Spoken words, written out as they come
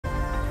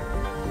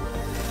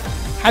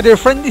Hi there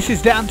friend, this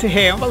is Dante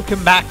here.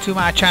 Welcome back to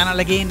my channel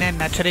again, and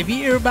today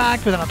we are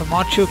back with another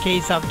mod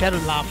showcase of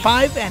DOA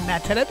 5,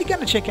 and today we're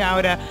gonna check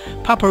out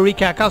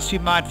Paprika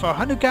costume mod for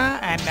Honoka,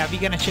 and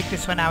we're gonna check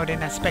this one out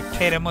in a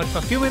spectator mode for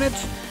a few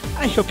minutes.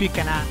 I hope you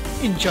can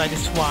enjoy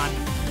this one.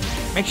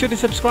 Make sure to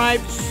subscribe,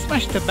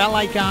 smash the bell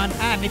icon,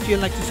 and if you'd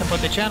like to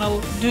support the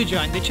channel, do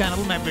join the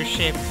channel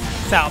membership.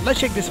 So let's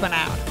check this one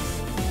out.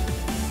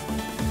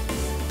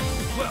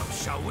 Well,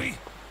 shall we?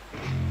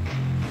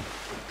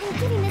 I'm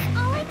giving this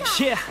all I got.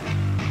 Yeah,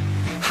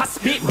 I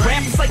spit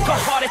raps like a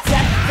heart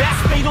attack.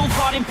 Fast, fatal,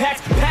 hard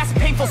impact. Past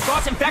painful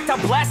scars. In fact, I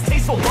blast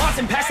tasteful laws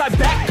and past. I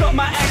back up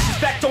my actions.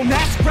 Back, don't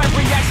ask. Grab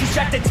reactions.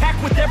 Jacked attack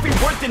with every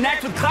word. Then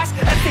act with class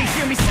as they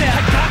hear me snap.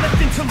 I got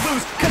nothing to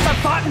lose, cause I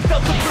fought and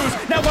felt the bruise.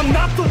 Now I'm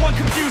not the one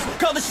confused.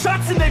 Call the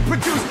shots and they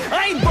produce.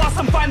 I ain't lost,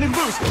 I'm finally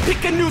loose.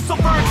 Pick a new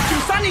silver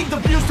excuse. I need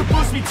the views to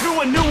boost me to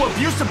a new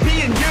abuse of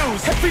being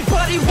used.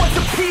 Everybody wants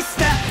a piece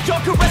now. Y'all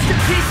can rest in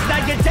peace.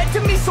 Now you're dead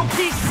to me, so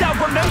peace out.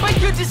 Remember,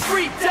 you're just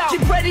freaked out.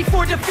 Get ready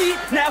for defeat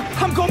now.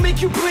 I'm gonna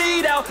make you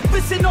bleed out.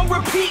 Listen on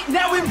repeat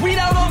now and weed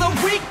out all the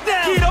weak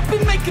now. Get up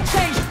and make a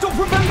change. Don't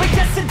remember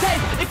yesterday.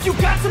 If you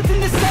got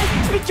something to say,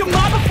 speak your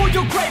mind before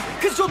your grave.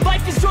 Cause your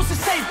life is yours to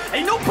save.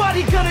 Ain't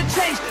nobody gonna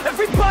change.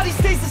 Everybody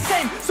stays the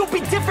same. So be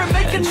different,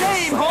 make a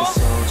name, like huh? a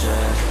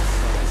soldier,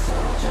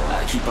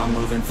 I keep on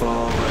moving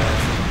forward.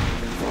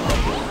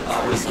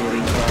 Always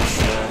getting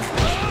closer.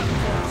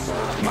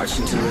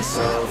 Marching till it's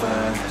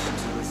over.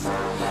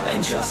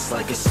 And just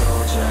like a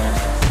soldier,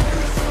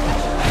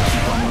 I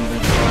keep on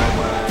moving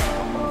forward.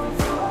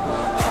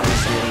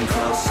 Always getting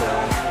closer.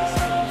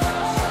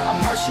 I'm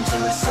marching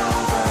till it's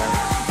over.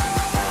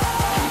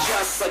 And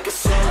just like a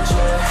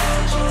soldier,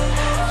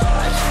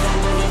 I keep on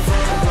moving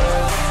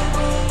forward.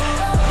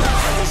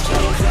 Always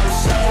getting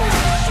closer.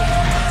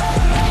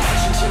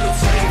 Marching till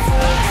it's over.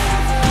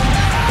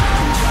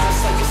 And just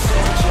like a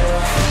soldier,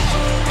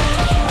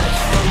 I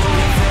keep on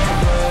moving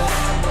forward.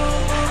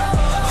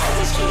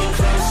 Always getting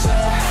closer.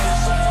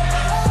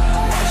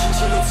 Marching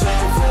till it's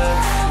over.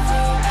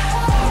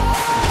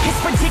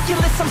 It's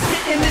ridiculous, I'm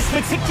spitting this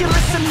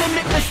meticulous and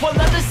limitless. While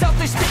others out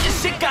there spitting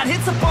shit got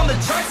hits up on the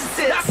charts and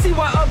shit. I see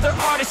why other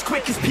artists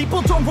quit, cause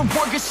people don't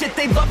reward good shit.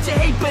 They love to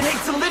hate but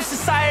hate to live.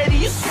 Society,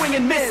 you swing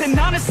and miss. And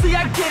honestly,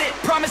 I get it.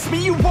 Promise me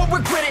you won't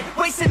regret it.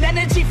 Wasting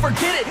energy,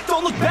 forget it.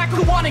 Don't look back,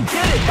 go on and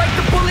get it. Bite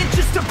the bullet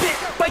just a bit.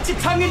 Bite your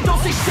tongue and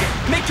don't say shit.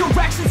 Make your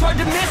actions hard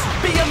to miss.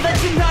 Be a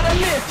legend, not a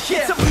myth.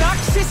 Yeah. It's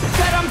obnoxious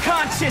that I'm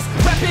conscious.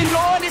 Rapping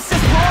honest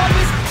as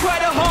promise. Try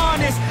to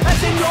harness.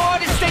 As an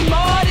artist, stay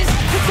modest.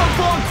 It's a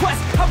long quest,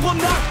 I will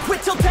not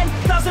quit till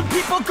 10,000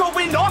 people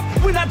going off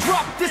when I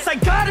drop this. I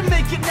gotta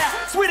make it now.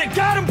 Swear to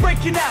God I'm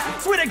breaking out.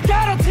 Swear to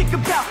God I'll take a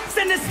bow.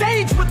 Stand the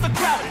stage with the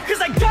crowd,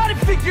 cause I got it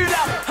figured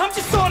out. I'm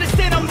just honest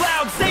and I'm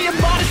loud. Saying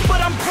modest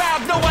but I'm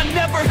proud. No, I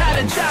never had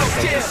a doubt.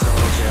 Like a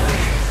soldier,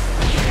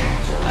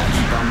 I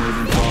keep on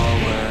moving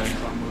forward.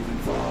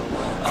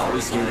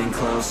 Always getting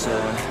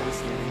closer.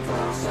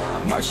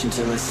 I'm marching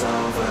till it's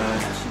over.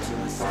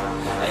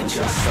 And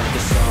just like a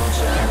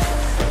soldier,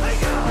 I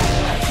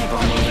keep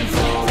on moving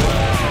forward.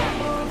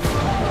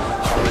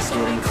 Always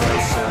getting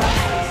closer.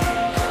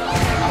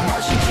 I'm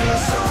marching till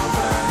it's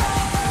over.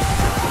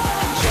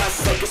 Just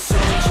like a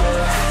soldier,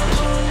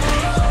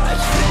 I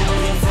keep on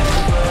moving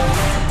forward.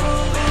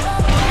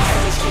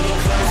 Always getting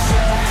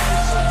closer.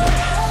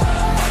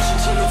 I'm marching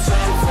till it's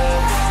over.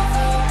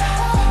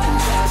 And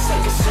just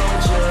like a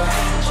soldier,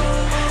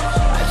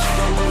 I keep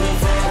on moving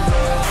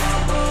forward.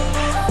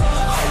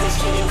 Always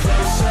getting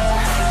closer.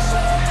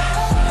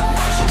 I'm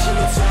marching till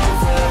it's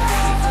over.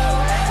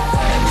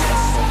 And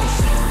just like a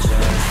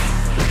soldier,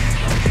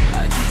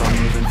 I keep on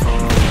moving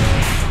forward.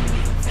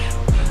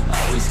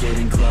 Always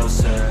getting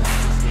closer.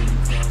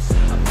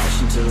 I'm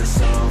marching till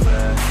it's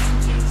over.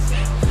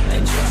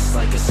 And just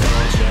like a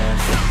soldier,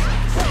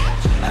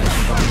 I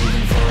keep on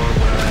moving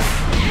forward.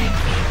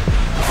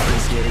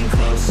 Always getting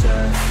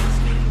closer.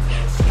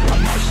 I'm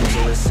marching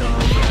till it's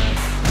over.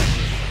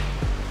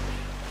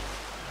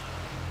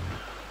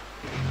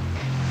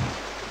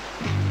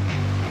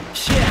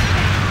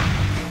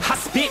 I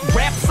spit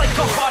raps like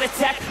a heart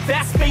attack.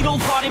 Fast, fatal,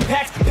 hard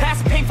impact.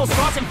 Past painful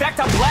scars. In fact,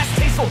 I blast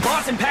tasteful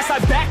laws and past. I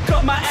back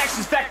up my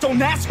actions. Fact,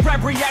 don't ask.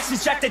 Grab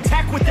reactions. Jacked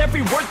attack with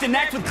every word. Then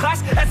act with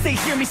class as they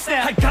hear me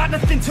snap. I got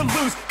nothing to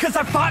lose, cause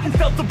I fought and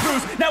felt the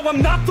bruise. Now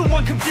I'm not the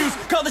one confused.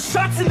 Call the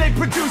shots and they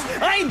produce.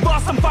 I ain't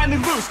lost, I'm finally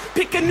loose.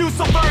 Pick a new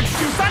silver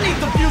excuse. I need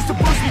the views to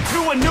boost me to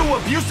a new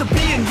abuse of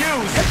being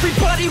used.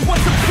 Everybody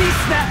wants a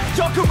piece now.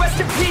 Y'all can rest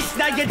in peace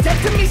now. You're dead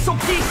to me, so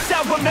peace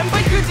out. Remember,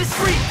 you're just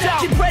freaked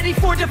out. Get ready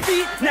for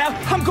defeat now.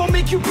 I'm gonna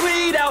make you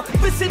bleed out.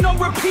 Listen on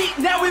repeat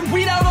now and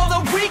weed out all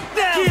the weak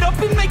now. Get up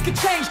and make a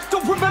change.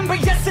 Don't remember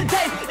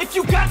yesterday. If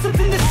you got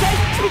something to say,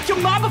 speak your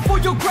mind before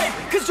your grave.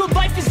 Cause your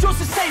life is yours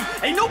to save.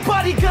 Ain't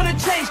nobody gonna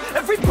change.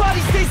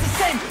 Everybody stays the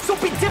same. So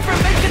be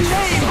different, make a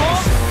name, huh?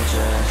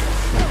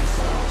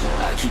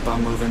 I keep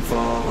on moving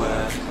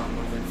forward.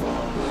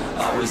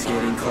 Always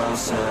getting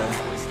closer.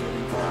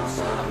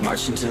 I'm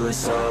marching till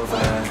it's over.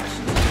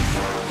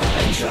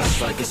 And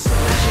just like a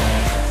soldier,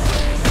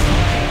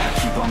 I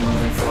keep on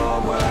moving forward.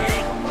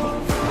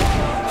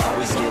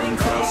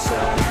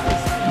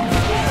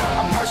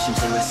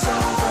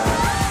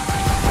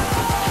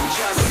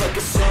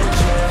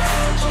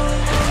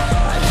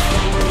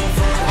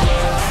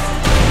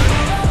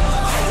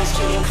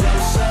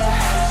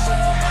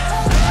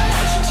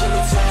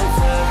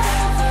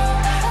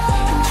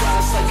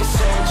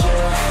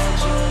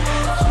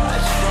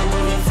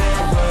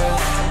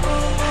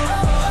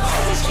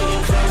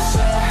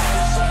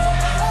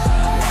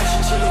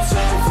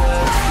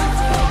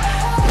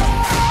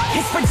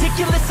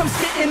 ridiculous, I'm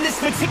spitting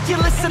this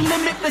meticulous and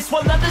limitless,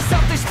 while others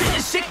out there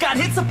spitting shit got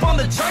hits up on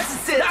the charts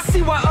and shit. I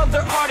see why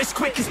other artists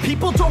quit, cause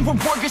people don't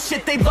reward good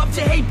shit. They love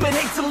to hate but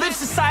hate to live.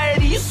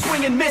 Society, you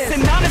swing and miss,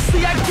 and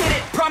honestly I get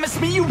it. Promise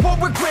me you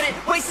won't regret it.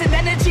 Wasting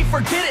energy,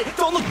 forget it.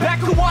 Don't look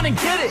back, go on and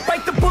get it.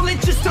 Bite the bullet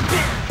just a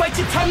bit, bite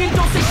your tongue and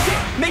don't say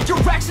shit. Make your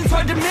actions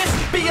hard to miss,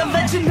 be a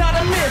legend not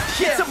a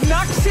myth. It's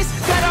obnoxious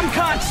that I'm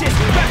conscious,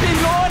 rapping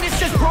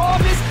honest as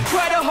promise.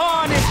 Try to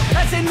harness,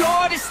 as an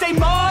artist stay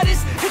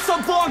modest. It's a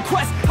long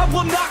quest, I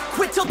will not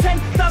quit till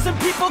 10,000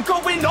 people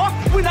going off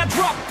when I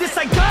drop this.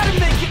 I gotta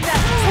make it now,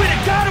 swear to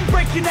God I'm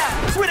breaking out.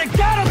 Swear to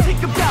God I'll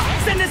take a bow,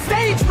 stand the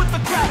stage with the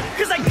crowd,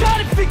 cause I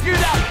got it figured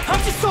out. I'm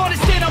just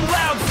honest and I'm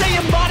loud, say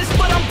I'm modest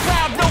but I'm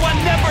proud. No, I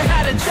never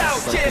had a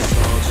doubt, Like a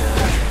soldier,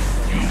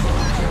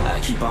 I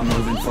keep on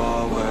moving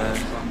forward,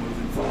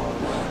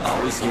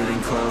 always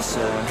getting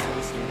closer.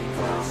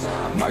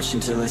 I'm marching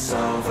till it's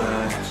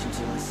over,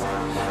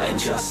 and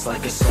just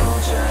like a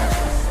soldier,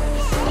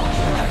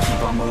 I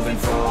keep on moving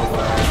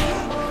forward,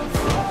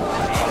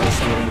 always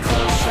getting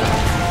closer.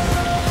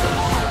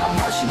 I'm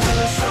marching till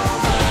it's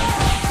over,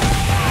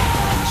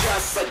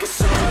 just like a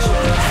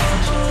soldier,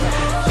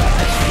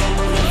 I keep on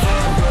moving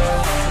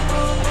forward,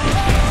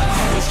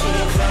 always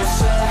getting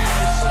closer.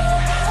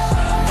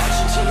 I'm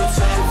marching till it's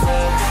over,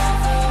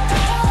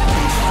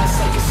 just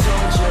like a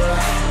soldier,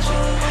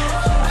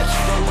 I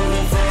keep on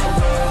moving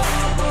forward,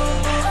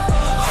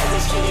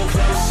 always getting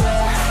closer.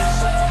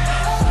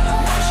 I'm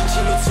marching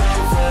till it's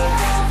over,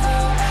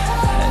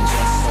 and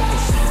just like a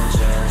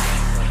soldier,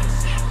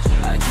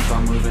 I keep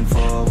on moving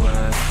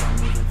forward,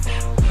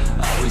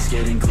 always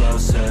getting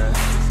closer.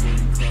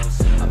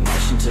 I'm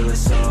marching till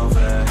it's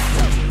over,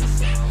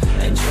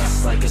 and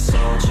just like a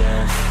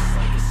soldier,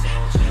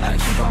 I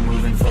keep on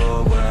moving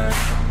forward,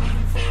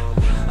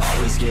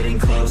 always getting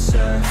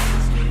closer.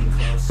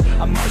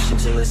 I'm marching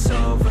till it's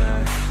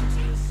over.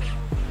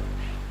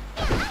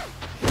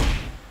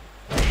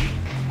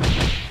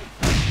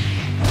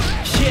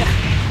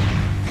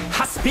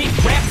 I spit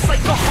raps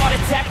like a heart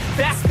attack,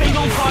 fast,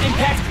 fatal, hard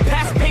impact,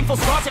 past painful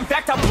scars. In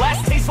fact, I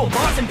blast tasteful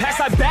bars and pass.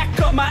 I back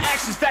up my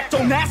actions, fact,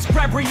 don't ask,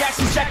 grab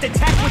reactions, jacked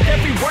attack with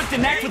every word,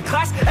 then act with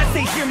class as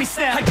they hear me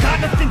snap. I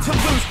got nothing to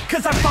lose,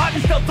 cause I fought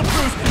and felt the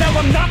bruise. Now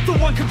I'm not the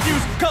one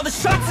confused, call the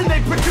shots and they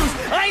produce.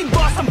 I ain't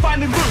lost, I'm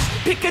finally loose,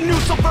 pick a new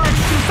silver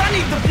excuse. I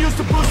need the views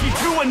to boost me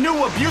to a new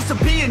abuse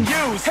of being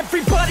used.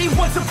 Everybody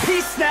wants a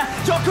piece now,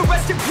 y'all can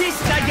rest in peace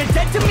now. You're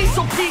dead to me,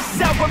 so peace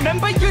out.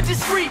 Remember, you're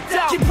just freaked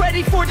out. Get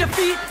ready for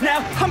defeat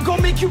now, I'm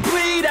gonna make you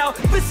bleed out.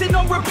 Listen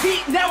on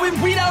repeat now and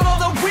weed out all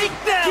the weak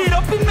now. Get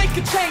up and make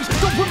a change,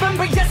 don't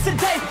remember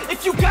yesterday.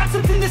 If you got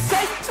something to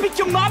say, speak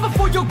your mind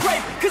before your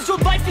grave, cause your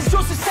life is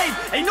yours to save.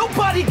 Ain't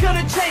nobody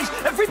gonna change,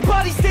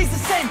 everybody stays the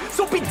same.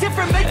 So be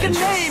different, make a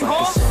name,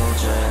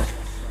 huh?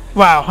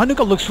 Wow,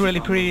 Honoka looks really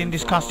pretty in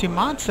this costume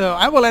mod, so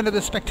I will end up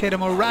the spectator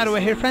mode right over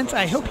here, friends.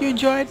 I hope you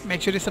enjoyed.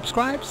 Make sure to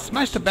subscribe,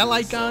 smash the bell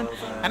icon,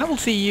 and I will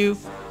see you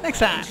next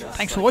time.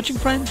 Thanks for watching,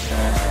 friends.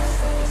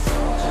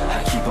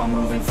 I keep on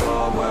moving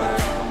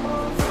forward,